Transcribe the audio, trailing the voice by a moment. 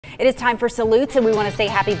It is time for salutes, and we want to say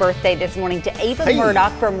happy birthday this morning to Ava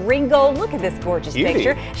Murdoch from Ringgold. Look at this gorgeous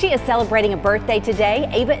picture. She is celebrating a birthday today.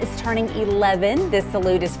 Ava is turning 11. This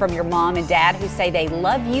salute is from your mom and dad, who say they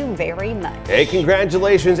love you very much. Hey,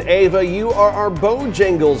 congratulations, Ava. You are our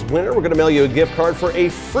Bojangles winner. We're going to mail you a gift card for a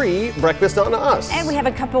free breakfast on us. And we have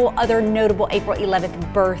a couple other notable April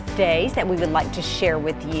 11th birthdays that we would like to share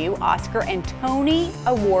with you. Oscar and Tony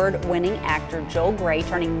Award-winning actor Joel Grey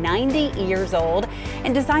turning 90 years old,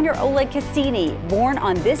 and designer Oleg Cassini, born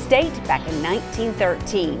on this date back in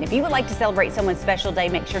 1913. If you would like to celebrate someone's special day,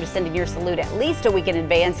 make sure to send in your salute at least a week in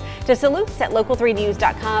advance to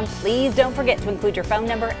salutes@local3news.com. Please don't forget to include your phone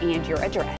number and your address.